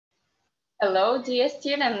Hello, dear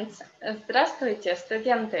students. Здравствуйте,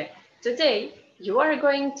 студенты. Today, you are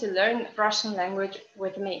going to learn Russian language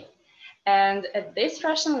with me. And at this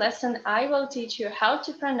Russian lesson, I will teach you how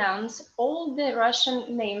to pronounce all the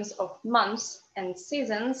Russian names of months and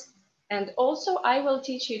seasons. And also, I will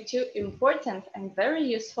teach you two important and very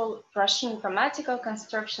useful Russian grammatical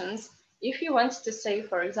constructions if you want to say,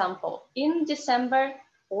 for example, in December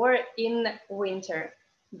or in winter.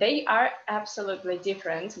 They are absolutely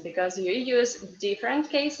different because you use different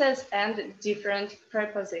cases and different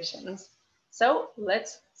prepositions. So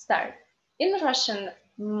let's start. In Russian,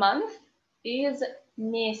 month is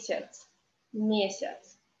месяц,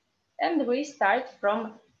 месяц. And we start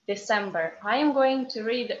from December. I am going to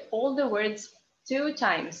read all the words 2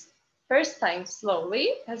 times. First time slowly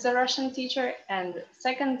as a Russian teacher and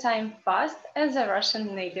second time fast as a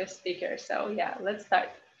Russian native speaker. So yeah, let's start.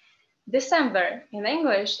 December in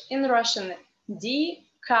English, in Russian,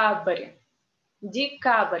 декабрь,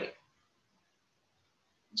 декабрь.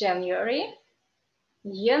 January,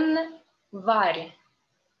 январь,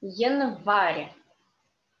 январь.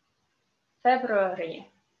 February,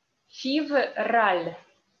 февраль,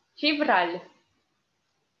 февраль.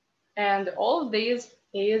 And all this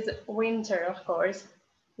is winter, of course.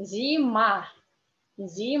 Зима,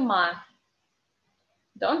 зима.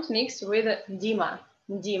 Don't mix with Dima.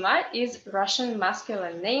 Dima is Russian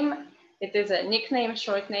masculine name. It is a nickname,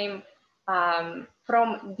 short name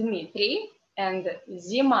from Dmitry. And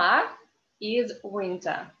Zima is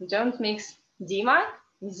winter. Don't mix Dima,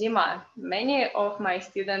 Zima. Many of my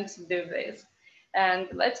students do this. And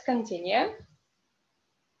let's continue.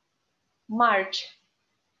 March,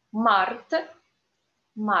 Mart,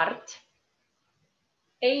 Mart.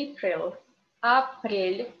 April,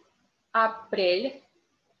 Апрель, Апрель.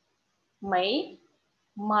 May,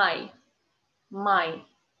 Mai, Mai.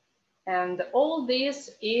 And all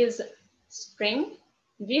this is spring,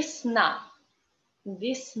 Весна,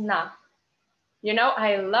 Весна. You know,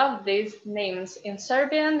 I love these names. In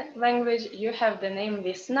Serbian language, you have the name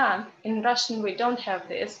Vesna. In Russian, we don't have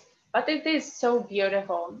this, but it is so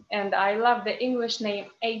beautiful. And I love the English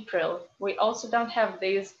name April. We also don't have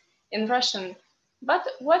this in Russian, but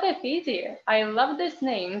what a pity. I love these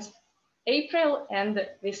names, April and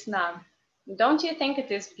Vesna. Don't you think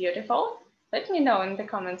it is beautiful? Let me know in the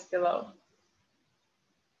comments below.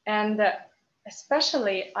 And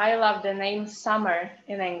especially, I love the name summer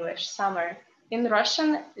in English, summer. In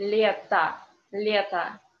Russian, лето,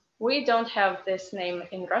 лето. We don't have this name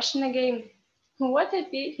in Russian again. What a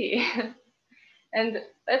pity. And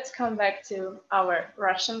let's come back to our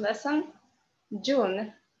Russian lesson.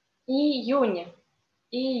 June, июнь,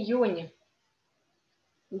 июнь.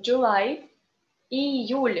 July,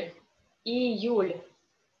 июль, июль.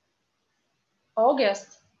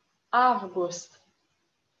 August, август,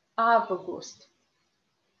 август.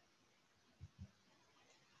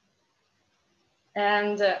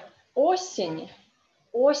 And осень,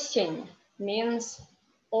 осень means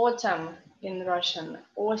autumn in Russian,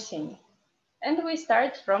 осень. And we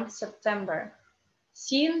start from September.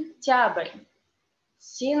 Сентябрь,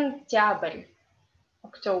 сентябрь.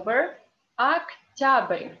 October,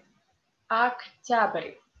 октябрь,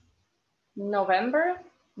 октябрь. November,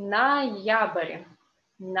 ноябрь,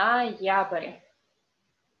 ноябрь.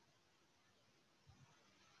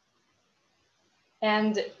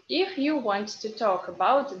 And if you want to talk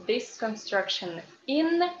about this construction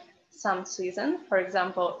in some season, for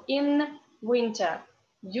example, in winter,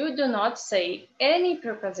 you do not say any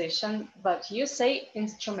preposition, but you say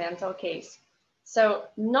instrumental case. So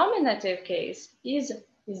nominative case is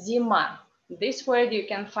зима. This word you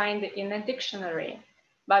can find in a dictionary.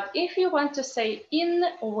 But if you want to say in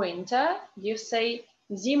winter, you say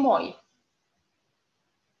зимой.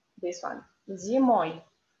 This one, зимой.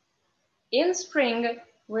 In spring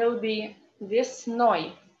will be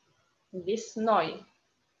весной, весной.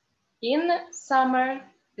 In summer,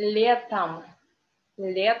 летом,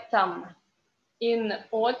 летом. In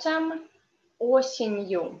autumn,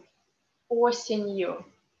 осенью, осенью.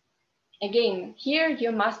 Again, here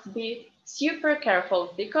you must be super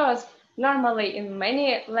careful because normally in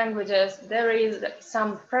many languages there is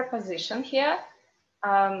some preposition here.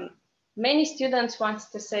 Many students want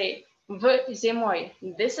to say в зимой.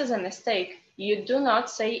 This is a mistake. You do not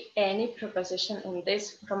say any preposition in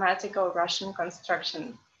this grammatical Russian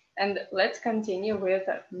construction. And let's continue with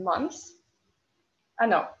months.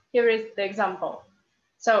 No, here is the example.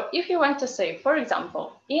 So if you want to say, for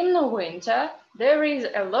example, in winter, there is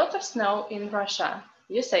a lot of snow in Russia.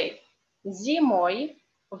 You say, зимой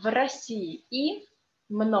в России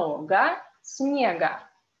много снега.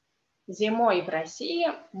 Зимой в России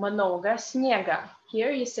много снега.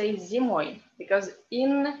 here you say зимой, because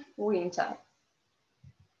in winter.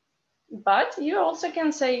 But you also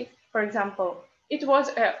can say, for example, it was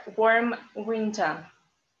a warm winter.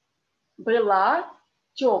 Была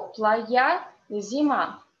теплая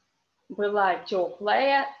зима. Была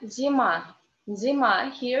теплая зима.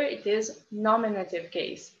 Зима, here it is nominative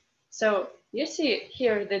case. So you see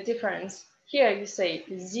here the difference. Here you say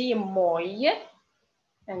зимой,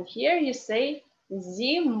 and here you say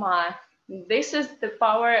зима. This is the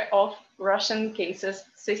power of Russian cases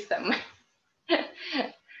system.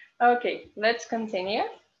 Okay, let's continue.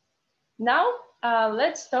 Now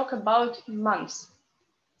let's talk about months.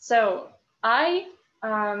 So I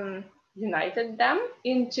united them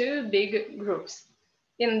in two big groups.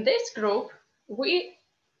 In this group, we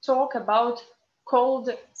talk about cold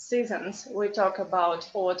seasons. We talk about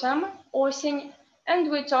autumn, осень,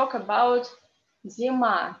 and we talk about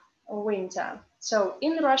зима, winter. So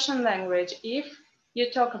in Russian language, if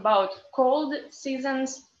you talk about cold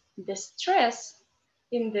seasons, the stress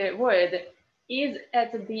in the word is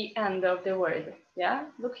at the end of the word. Yeah,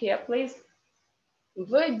 look here, please.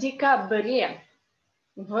 В декабре,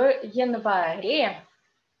 в январе,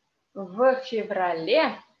 в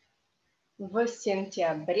феврале, в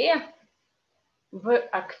сентябре, в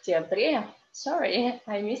октябре. Sorry,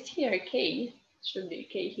 I missed here K. Should be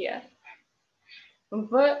K here.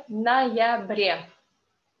 В ноябре.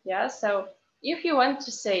 Yeah, so if you want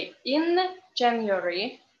to say in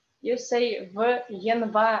January, you say в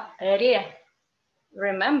январе.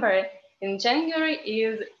 Remember, in January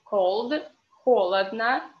is cold,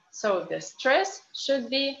 холодно, so the stress should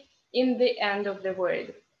be in the end of the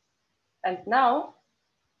word. And now,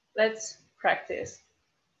 let's practice.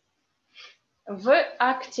 В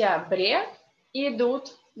октябре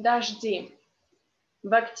идут дожди.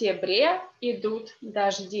 В октябре идут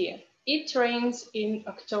дожди. It rains in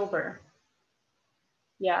October.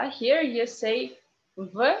 Yeah, here you say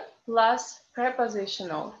в plus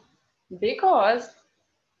prepositional, because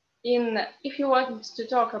if you want to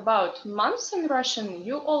talk about months in Russian,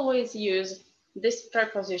 you always use this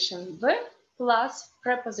preposition в plus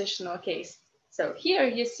prepositional case. So here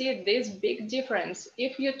you see this big difference.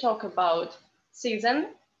 If you talk about season,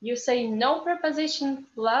 you say no preposition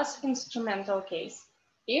plus instrumental case.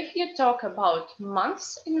 If you talk about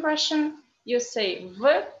months in Russian, you say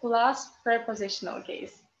в plus prepositional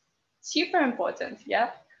case. Super important,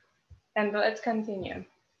 yeah? And let's continue.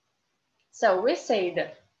 So we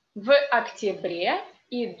said в октябре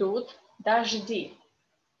идут дожди.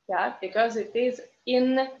 Yeah, because it is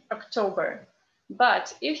in October.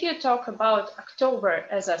 But if you talk about October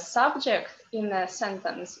as a subject in a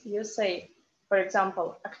sentence, you say, for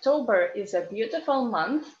example, October is a beautiful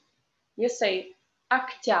month. You say,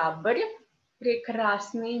 октябрь –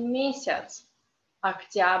 прекрасный месяц.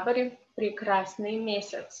 Октябрь – прекрасный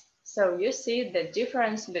месяц. So you see the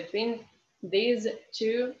difference between these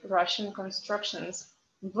two Russian constructions.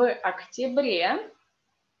 В октябре,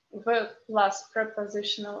 в plus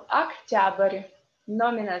prepositional, октябрь,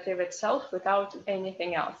 nominative itself without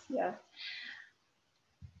anything else. Yeah.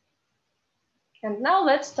 And now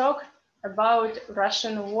let's talk about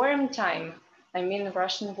Russian warm time. I mean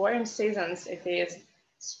Russian warm seasons. It is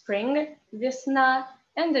spring, весна,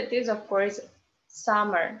 and it is of course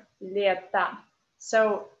summer, лето.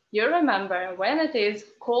 So you remember when it is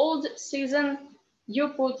cold season, you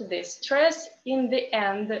put the stress in the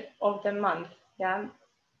end of the month. Yeah.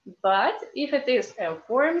 But if it is a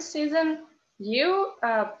warm season, you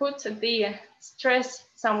put the stress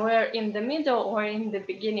somewhere in the middle or in the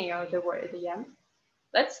beginning of the word. Yeah.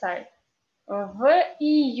 Let's start. В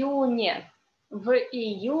июне. В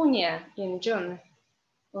июне, in June.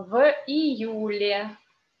 В июле.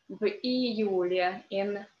 В июле,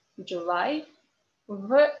 in July.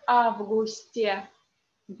 В августе.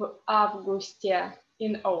 В августе,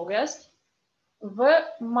 in August. В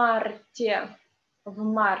марте. В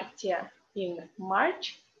марте, in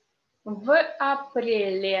March. В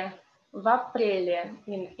апреле. В апреле,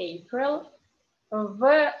 in April.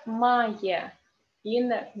 В мае,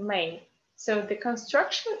 in May. So the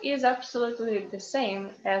construction is absolutely the same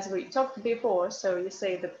as we talked before. So you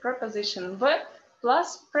say the preposition в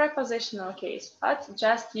plus prepositional case, but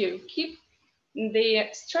just you keep the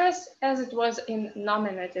stress as it was in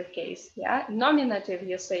nominative case. Yeah, nominative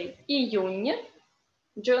you say июнь,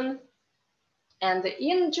 June, and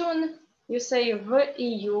in June you say в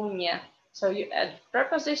июне. So you add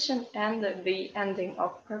preposition and the ending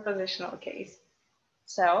of prepositional case.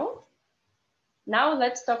 So now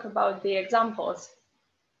let's talk about the examples.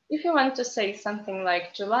 If you want to say something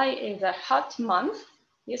like July is a hot month,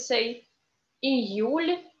 you say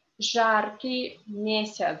июль жаркий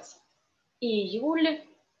месяц. Июль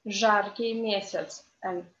 – жаркий месяц.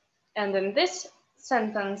 And in this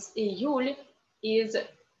sentence, июль is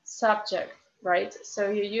subject, right? So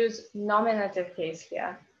you use nominative case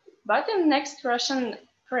here. But in next Russian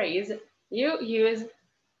phrase, you use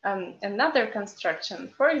another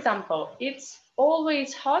construction. For example, it's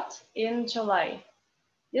always hot in July.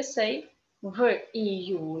 You say, в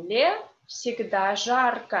июле всегда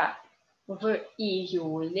жарко. В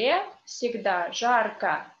июле всегда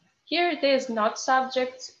жарко. Here it is not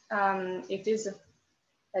subject, it is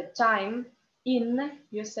a time, in,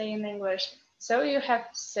 you say in English. So you have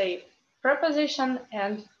to say preposition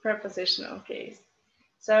and prepositional case.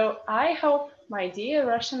 So I hope, my dear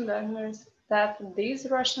Russian learners, that this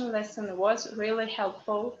Russian lesson was really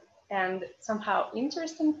helpful and somehow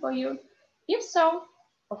interesting for you. If so,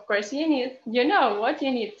 of course, you know what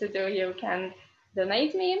you need to do. You can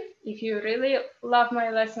donate me if you really love my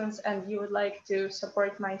lessons and you would like to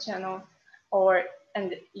support my channel,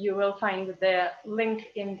 and you will find the link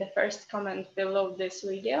in the first comment below this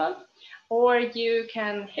video, or you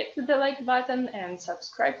can hit the like button and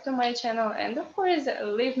subscribe to my channel, and of course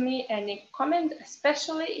leave me any comment,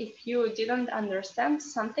 especially if you didn't understand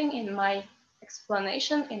something in my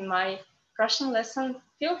explanation in my Russian lesson.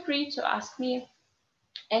 Feel free to ask me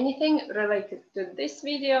anything related to this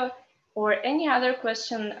video or any other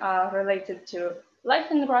question related to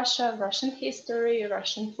life in Russia, Russian history,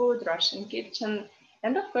 Russian food, Russian kitchen,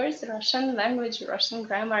 and of course Russian language, Russian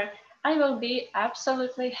grammar. I will be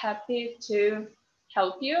absolutely happy to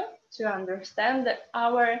help you to understand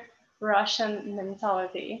our Russian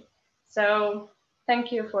mentality. So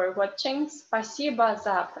thank you for watching. Спасибо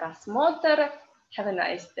за просмотр. Have a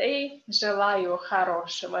nice day. Желаю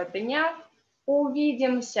хорошего дня.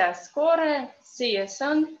 Увидимся скоро. See you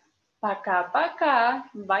soon. Пока-пока.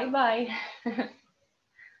 Bye-bye.